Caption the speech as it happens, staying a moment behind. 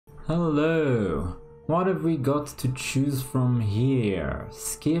Hello! What have we got to choose from here?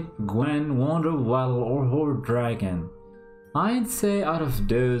 Skip, Gwen, Wander, Waddle, or Hoard Dragon? I'd say out of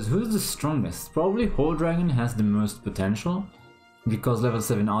those, who's the strongest? Probably Hoard Dragon has the most potential, because level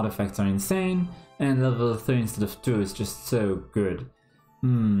 7 artifacts are insane, and level 3 instead of 2 is just so good.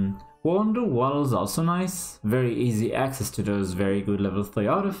 Wander, Waddle is also nice, very easy access to those very good level 3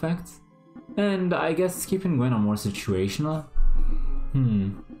 artifacts, and I guess Skip and Gwen are more situational.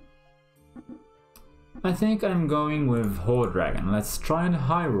 I think I'm going with Hoard Dragon. Let's try and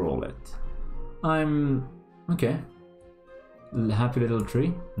high roll it. Okay. Happy little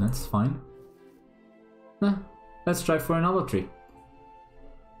tree. That's fine. Let's try for another tree.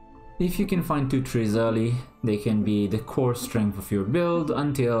 If you can find 2 trees early, they can be the core strength of your build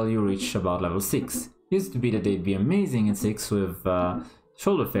until you reach about level 6. Used to be that they'd be amazing at 6 with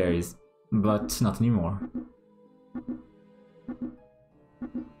shoulder fairies, but not anymore.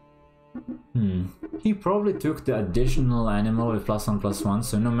 He probably took the additional animal with +1/+1,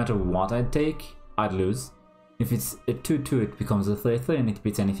 so no matter what I'd take, I'd lose. If it's a 2/2, it becomes a 3/3 and it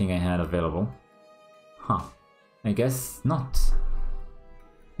beats anything I had available. I guess not.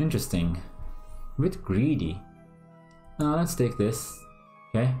 Interesting. A bit greedy. Let's take this.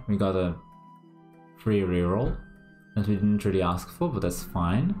 Okay, we got a free reroll that we didn't really ask for, but that's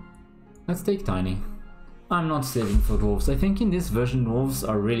fine. Let's take Tiny. I'm not saving for dwarves. I think in this version dwarves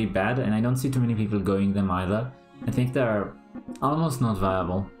are really bad and I don't see too many people going them either. I think they're almost not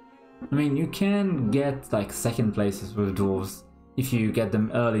viable. I mean, you can get like second places with dwarves if you get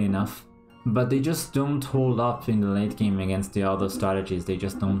them early enough, but they just don't hold up in the late game against the other strategies. They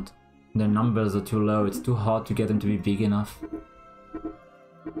just don't. Their numbers are too low, it's too hard to get them to be big enough.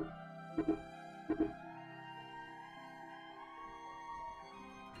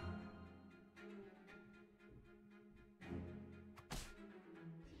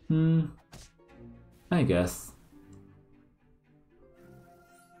 I guess.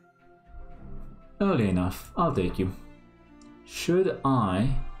 Early enough, I'll take you. Should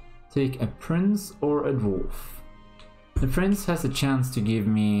I take a prince or a dwarf? The prince has a chance to give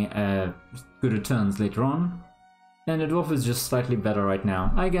me good returns later on, and the dwarf is just slightly better right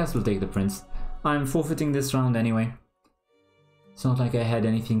now. I guess we'll take the prince. I'm forfeiting this round anyway. It's not like I had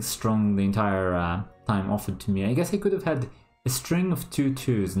anything strong the entire time offered to me. I guess I could have had a string of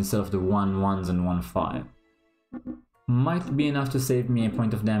 2/2s instead of the 1/1s and 1/5. Might be enough to save me a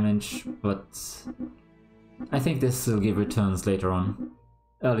point of damage, but I think this will give returns later on.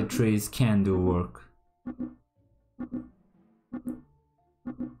 Early trees can do work.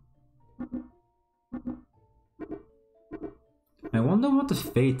 I wonder what the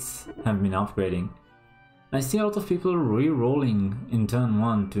fates have been upgrading. I see a lot of people re-rolling in turn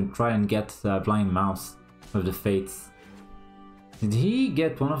 1 to try and get Blind Mouse with the fates. Did he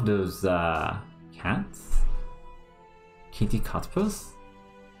get one of those cats? Kitty Catpus?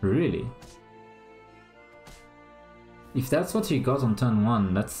 Really? If that's what he got on turn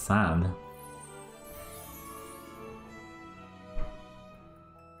 1, that's sad.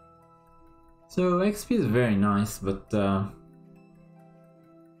 So XP is very nice, but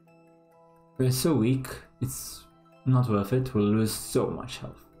we're so weak, it's not worth it. We'll lose so much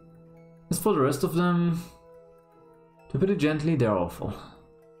health. As for the rest of them, to put it gently, they're awful.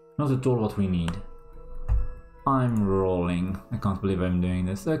 Not at all what we need. I'm rolling. I can't believe I'm doing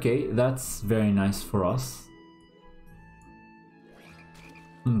this. Okay, that's very nice for us.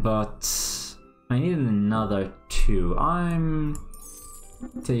 But I need another 2. I'm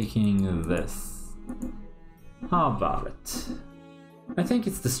taking this. How about it? I think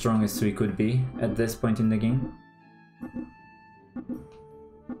it's the strongest we could be at this point in the game.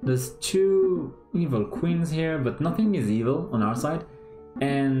 There's 2 evil queens here, but nothing is evil on our side.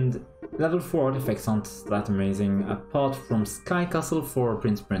 And level 4 artifacts aren't that amazing, apart from Sky Castle for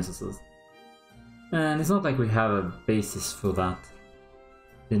Princesses. And it's not like we have a basis for that.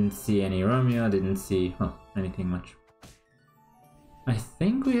 Didn't see any Romeo, didn't see anything much. I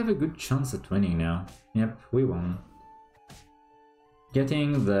think we have a good chance at winning now. Yep, we won.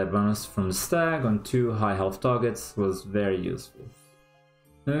 Getting the bonus from the stag on 2 high health targets was very useful.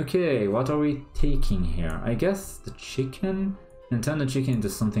 Okay, what are we taking here? I guess the chicken? And turn the chicken into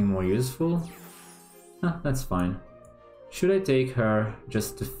something more useful? That's fine. Should I take her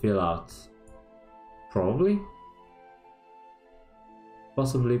just to fill out? Probably?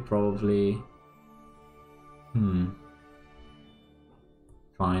 Possibly, probably.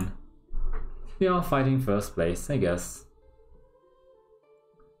 Fine. We are fighting first place, I guess.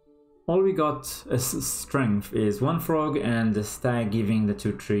 All we got as strength is 1 frog and the stag giving the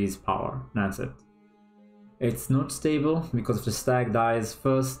 2 trees power. That's it. It's not stable because if the stag dies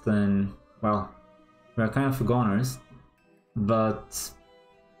first, then, well, we're kind of goners. But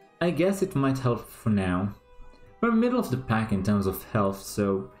I guess it might help for now. We're middle of the pack in terms of health,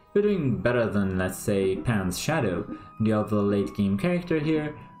 so we're doing better than, let's say, Pan's Shadow, the other late game character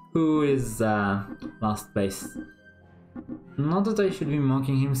here, who is last place. Not that I should be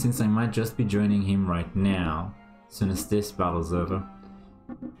mocking him, since I might just be joining him right now, as soon as this battle's over.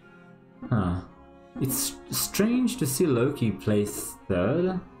 Huh. It's strange to see Loki place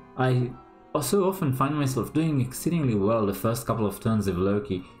third. I also often find myself doing exceedingly well the first couple of turns of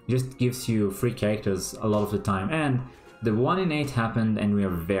Loki. It just gives you free characters a lot of the time, and the 1 in 8 happened and we are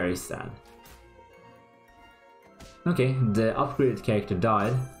very sad. Okay, the upgraded character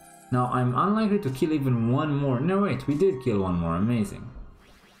died. Now I'm unlikely to kill even one more. No wait, we did kill one more, amazing.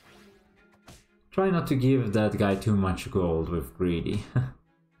 Try not to give that guy too much gold with greedy.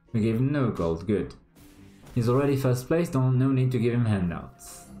 We gave him no gold, good. He's already first place, no need to give him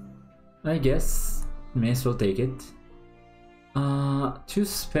handouts. I guess, may as well take it. 2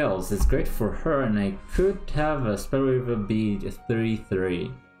 spells, it's great for her, and I could have a spell river be a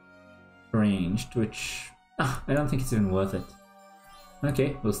 3-3 ranged, which I don't think it's even worth it.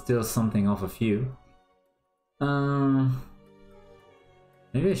 Okay, we'll steal something off of you.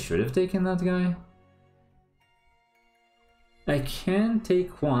 Maybe I should have taken that guy? I can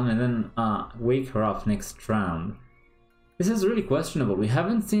take one and then wake her up next round. This is really questionable. We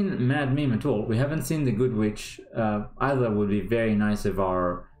haven't seen Mad Meme at all. We haven't seen the Good Witch. Either would be very nice if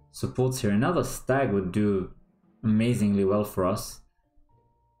our supports here. Another stag would do amazingly well for us.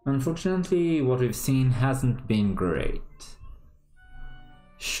 Unfortunately, what we've seen hasn't been great.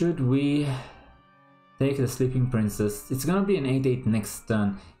 Should we take the Sleeping Princess? It's gonna be an 8-8 next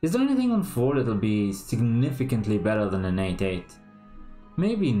turn. Is there anything on 4 that'll be significantly better than an 8-8?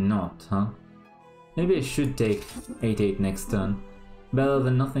 Maybe not, huh? Maybe I should take 8-8 next turn. Better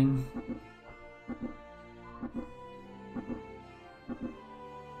than nothing.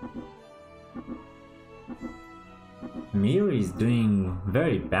 Miri's doing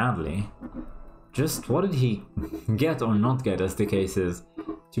very badly. Just what did he get or not get, as the case is,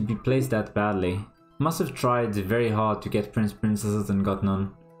 to be placed that badly? Must have tried very hard to get princesses and got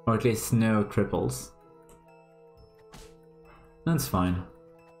none. Or at least no triples. That's fine.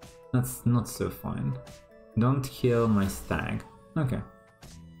 That's not so fine. Don't kill my stag. Okay.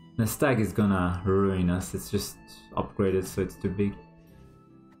 The stag is gonna ruin us, it's just upgraded so it's too big.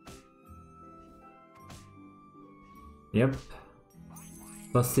 Yep.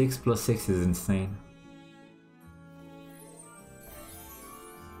 +6/+6 is insane.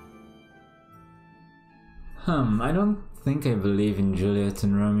 I don't think I believe in Juliet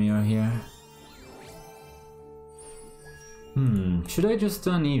and Romeo here. Should I just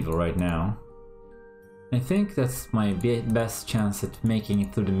turn evil right now? I think that's my best chance at making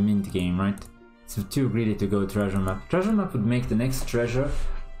it through the mint game, right? It's too greedy to go treasure map. Treasure map would make the next treasure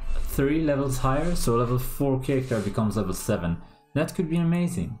 3 levels higher, so level 4 character becomes level 7. That could be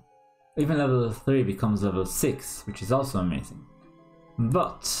amazing. Even level 3 becomes level 6, which is also amazing.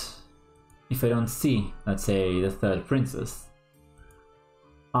 But if I don't see, let's say, the 3rd princess,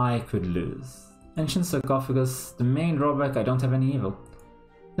 I could lose. Ancient Sarcophagus, the main drawback, I don't have any evil.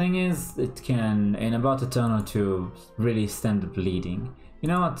 Thing is, it can, in about a turn or 2, really stand the bleeding. You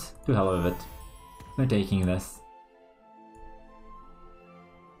know what? To hell with it. We're taking this.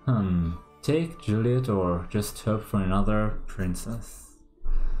 Take Juliet or just hope for another princess?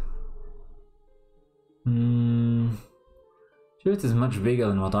 Juliet is much bigger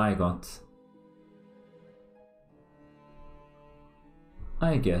than what I got.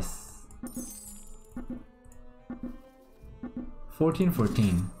 I guess.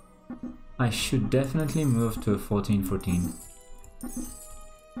 14-14. I should definitely move to a 14-14.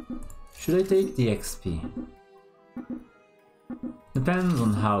 Should I take the XP? Depends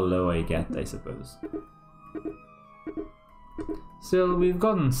on how low I get, I suppose. Still, we've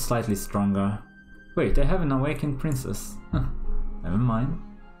gotten slightly stronger. Wait, I have an awakened princess. Huh, never mind.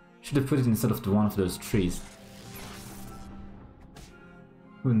 Should have put it instead of one of those trees.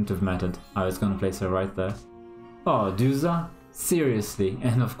 Wouldn't have mattered. I was gonna place her right there. Oh, Duza? Seriously?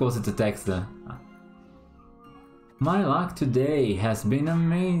 And of course it attacks the... My luck today has been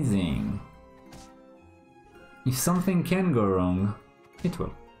amazing. If something can go wrong, it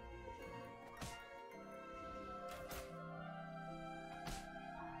will.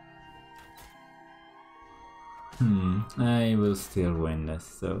 I will still win this,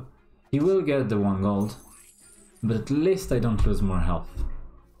 so... He will get the 1 gold, but at least I don't lose more health.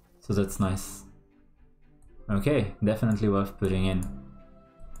 So that's nice. Okay, definitely worth putting in.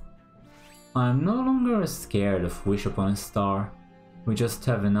 I'm no longer scared of Wish Upon a Star. We just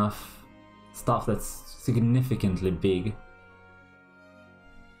have enough stuff that's significantly big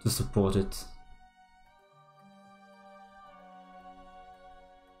to support it.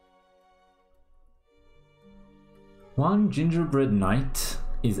 One Gingerbread Knight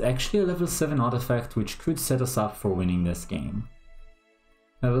is actually a level 7 artifact which could set us up for winning this game.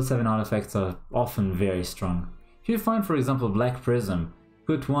 Level 7 artifacts are often very strong. If you find, for example, Black Prism,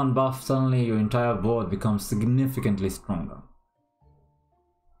 put one buff, suddenly your entire board becomes significantly stronger.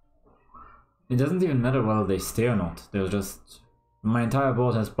 It doesn't even matter whether they stay or not, they'll just... My entire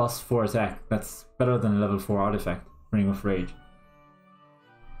board has +4 attack, that's better than a level 4 artifact, Ring of Rage.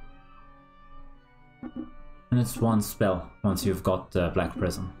 And it's one spell once you've got Black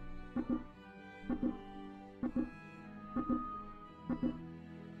Prism.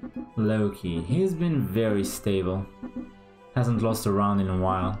 Loki, he's been very stable. Hasn't lost a round in a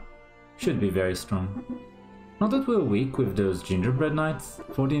while. Should be very strong. Not that we're weak with those Gingerbread Knights.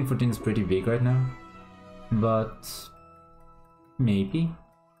 14 is pretty big right now. But... maybe?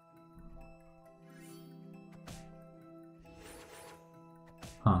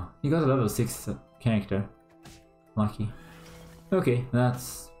 Huh, you got a level 6 character. Lucky. Okay,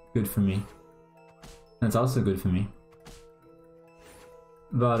 that's good for me. That's also good for me.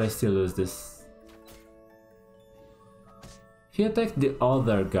 But I still lose this. If he attacked the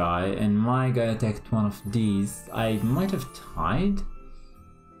other guy and my guy attacked one of these, I might have tied?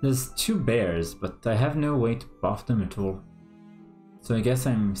 There's 2 bears, but I have no way to buff them at all. So I guess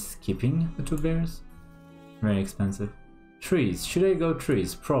I'm skipping the 2 bears? Very expensive. Trees. Should I go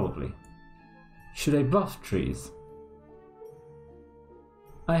trees? Probably. Should I buff trees?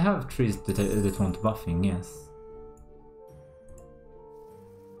 I have trees that want buffing, yes.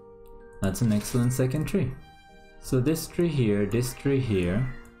 That's an excellent second tree. So this tree here,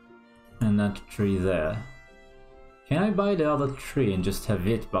 and that tree there. Can I buy the other tree and just have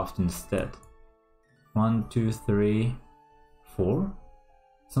it buffed instead? 1, 2, 3, 4?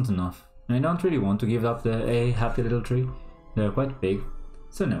 It's not enough. And I don't really want to give up a happy little tree. They're quite big.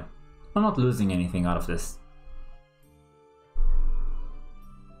 So no, I'm not losing anything out of this.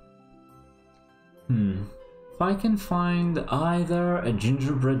 If I can find either a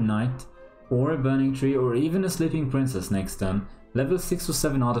Gingerbread Knight or a Burning Tree or even a Sleeping Princess next turn, level 6 or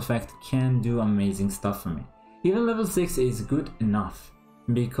 7 artifact can do amazing stuff for me. Even level 6 is good enough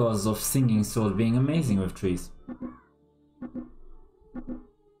because of Singing Sword being amazing with trees.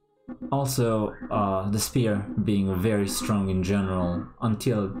 Also, the Spear being very strong in general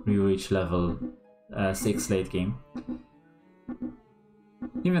until we reach level 6 late game.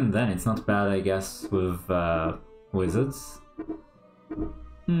 Even then, it's not bad, I guess, with wizards.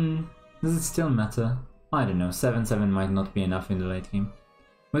 Does it still matter? I don't know, 7/7 might not be enough in the late game.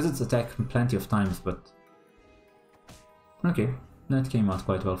 Wizards attack plenty of times, but... okay, that came out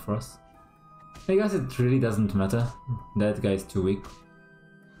quite well for us. I guess it really doesn't matter, that guy's too weak.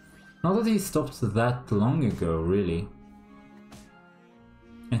 Not that he stopped that long ago, really.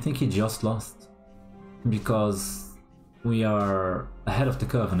 I think he just lost. Because we are ahead of the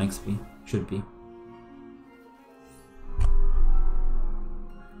curve on XP, should be.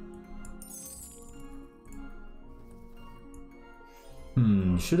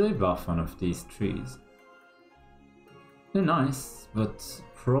 Should I buff one of these trees? They're nice, but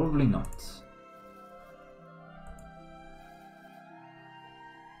probably not.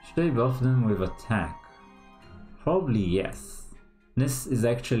 Should I buff them with attack? Probably yes. This is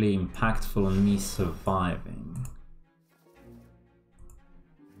actually impactful on me surviving.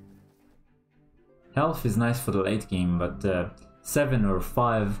 Health is nice for the late game, but 7 or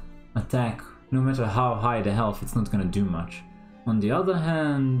 5 attack, no matter how high the health, it's not gonna do much. On the other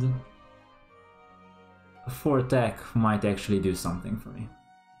hand, 4 attack might actually do something for me.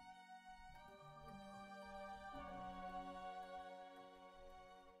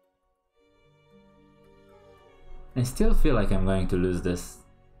 I still feel like I'm going to lose this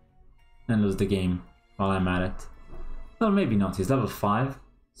and lose the game while I'm at it. Well, maybe not, he's level 5,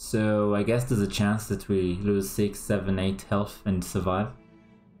 so I guess there's a chance that we lose 6, 7, 8 health and survive.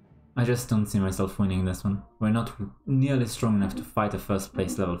 I just don't see myself winning this one. We're not nearly strong enough to fight a first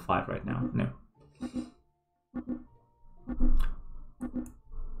place level 5 right now, no.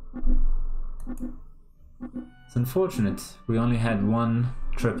 It's unfortunate, we only had 1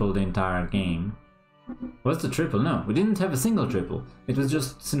 triple the entire game. What's the triple? No, we didn't have a single triple. It was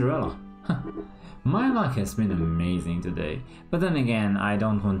just Cinderella. My luck has been amazing today. But then again, I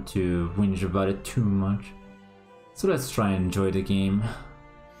don't want to whinge about it too much. So let's try and enjoy the game.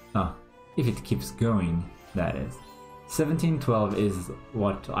 Oh, if it keeps going, that is. 1712 is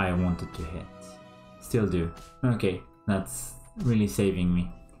what I wanted to hit. Still do. Okay, that's really saving me.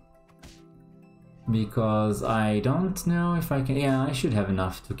 Because I don't know if I can... Yeah, I should have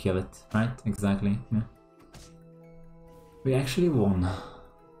enough to kill it, right? Exactly. Yeah. We actually won.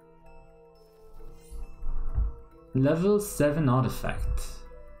 Level 7 artifact.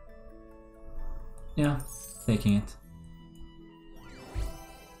 Yeah, taking it.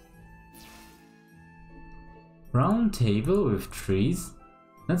 Round table with trees?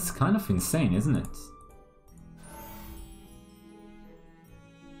 That's kind of insane, isn't it?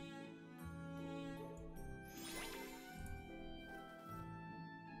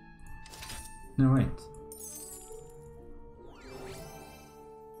 No, wait.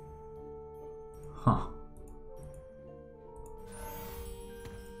 Huh.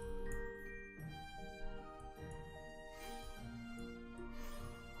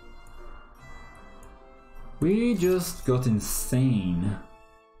 We just got insane.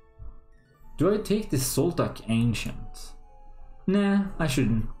 Do I take the Soltak Ancient? Nah, I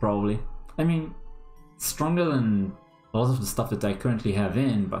shouldn't, probably. I mean, it's stronger than a lot of the stuff that I currently have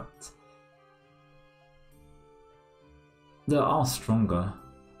in, but they are stronger.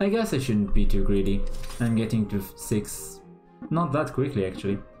 I guess I shouldn't be too greedy. I'm getting to 6. Not that quickly,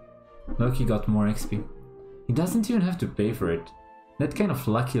 actually. Loki got more XP. He doesn't even have to pay for it. That kind of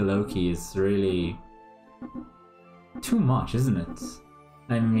lucky Loki is really... too much, isn't it?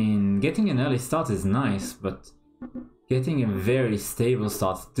 I mean, getting an early start is nice, but getting a very stable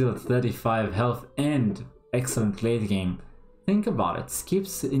start, still at 35 health and excellent late game. Think about it,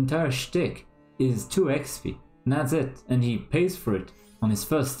 Skip's entire shtick is 2 XP, and that's it, and he pays for it on his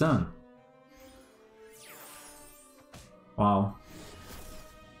first turn. Wow.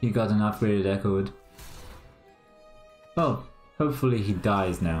 He got an upgraded Echo Wood. Well, hopefully he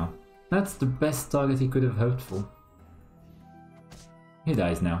dies now. That's the best target he could have hoped for. He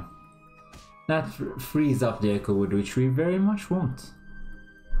dies now. That frees up the Echo Wood, which we very much want.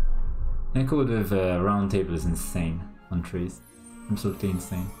 Echo Wood with a round table is insane on trees. Absolutely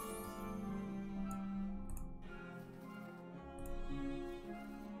insane.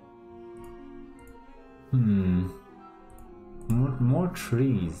 More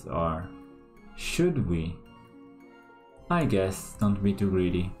trees are... Should we? I guess, don't be too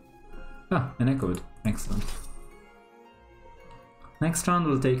greedy. Ah, an Echo Wood. Excellent. Next round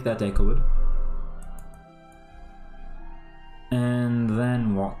we'll take that Echo Wood. And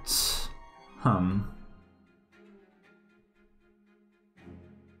then what?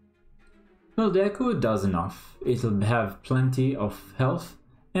 Well, the Echo Wood does enough. It'll have plenty of health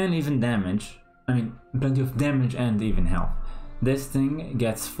and even damage. I mean, plenty of damage and even health. This thing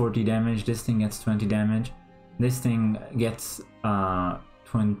gets 40 damage, this thing gets 20 damage. This thing gets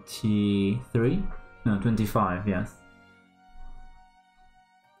 23? No, 25, yes.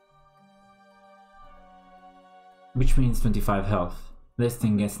 Which means 25 health. This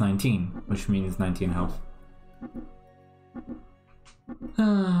thing gets 19, which means 19 health.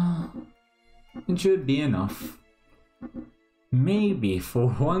 It should be enough. Maybe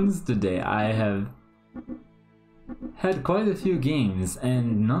for once today I have had quite a few games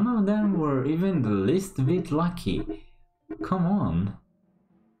and none of them were even the least bit lucky. Come on.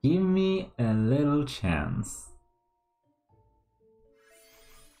 Give me a little chance.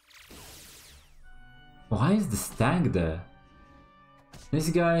 Why is the stag there? This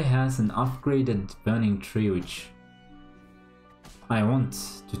guy has an upgraded burning tree which I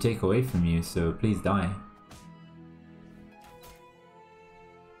want to take away from you, so please die.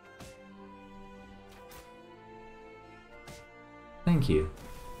 Thank you.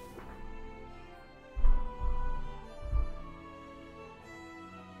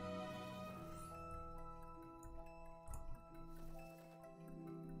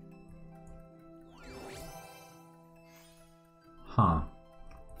 Huh.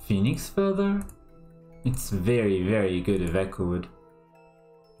 Phoenix Feather? It's very, very good with Echo Wood.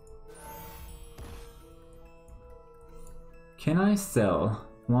 Can I sell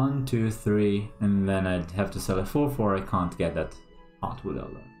 1, 2, 3, and then I'd have to sell a 4, 4, I can't get that Heartwood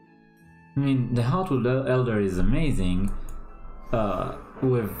Elder. I mean, the Heartwood Elder is amazing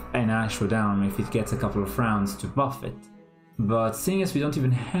with an Ashwood Down if it gets a couple of rounds to buff it. But seeing as we don't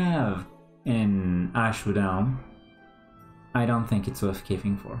even have an Ashwood Down, I don't think it's worth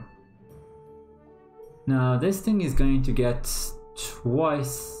keeping for. Now this thing is going to get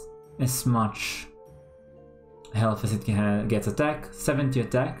twice as much health as it gets attack, 70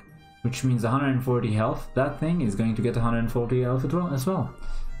 attack, which means 140 health. That thing is going to get 140 health as well.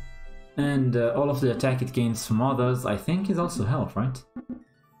 And all of the attack it gains from others, I think, is also health, right?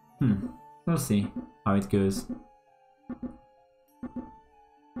 We'll see how it goes.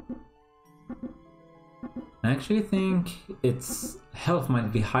 I actually think its health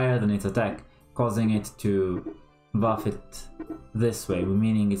might be higher than its attack, causing it to buff it this way,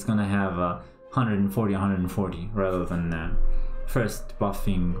 meaning it's gonna have 140, 140 rather than first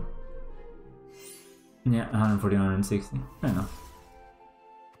buffing. Yeah, 140, 160. Fair enough.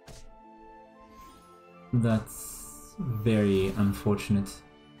 That's very unfortunate.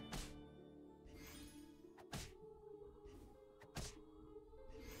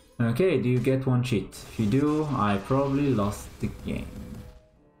 Okay, do you get one cheat? If you do, I probably lost the game.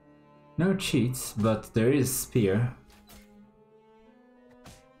 No cheats, but there is spear.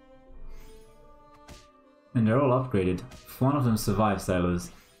 And they're all upgraded. If one of them survives, I lose.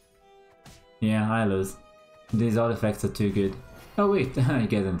 Yeah, I lose. These artifacts are too good. Oh wait, I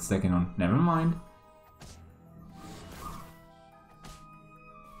get the second one. Never mind.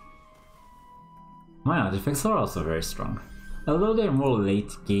 My artifacts are also very strong. Although they're more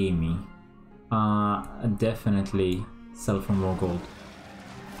late gamey, definitely sell for more gold.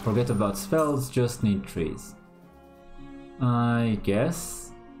 Forget about spells, just need trees. I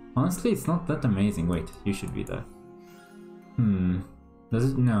guess. Honestly, it's not that amazing. Wait, you should be there.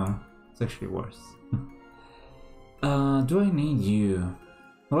 Does it? No, it's actually worse. Do I need you?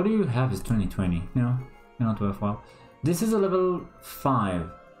 What do you have is 2020. No, not worthwhile. This is a level 5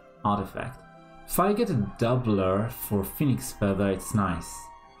 artifact. If I get a doubler for Phoenix Feather, it's nice.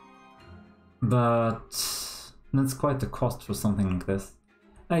 But that's quite the cost for something like this.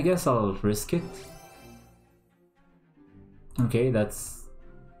 I guess I'll risk it. Okay, that's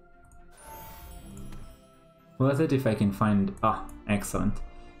worth it if I can find... Ah, excellent.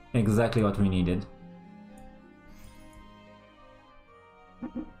 Exactly what we needed.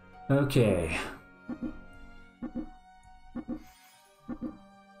 Okay.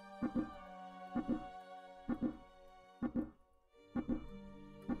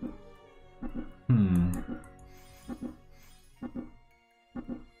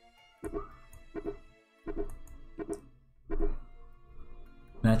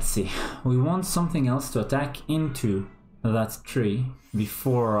 Let's see. We want something else to attack into that tree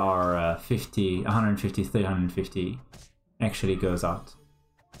before our 150, 350 actually goes out.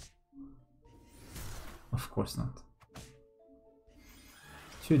 Of course not.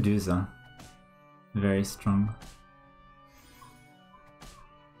 Chuduza. Very strong.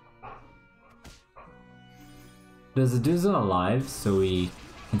 There's a Duza alive, so we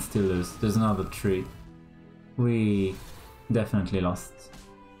can still lose. There's another tree. We definitely lost.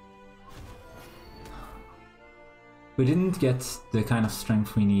 We didn't get the kind of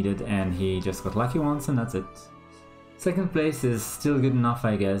strength we needed, and he just got lucky once, and that's it. Second place is still good enough,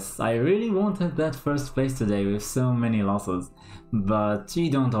 I guess. I really wanted that first place today with so many losses, but you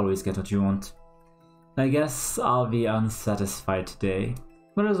don't always get what you want. I guess I'll be unsatisfied today,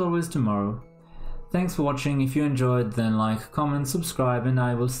 but as always tomorrow. Thanks for watching. If you enjoyed, then like, comment, subscribe, and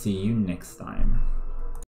I will see you next time.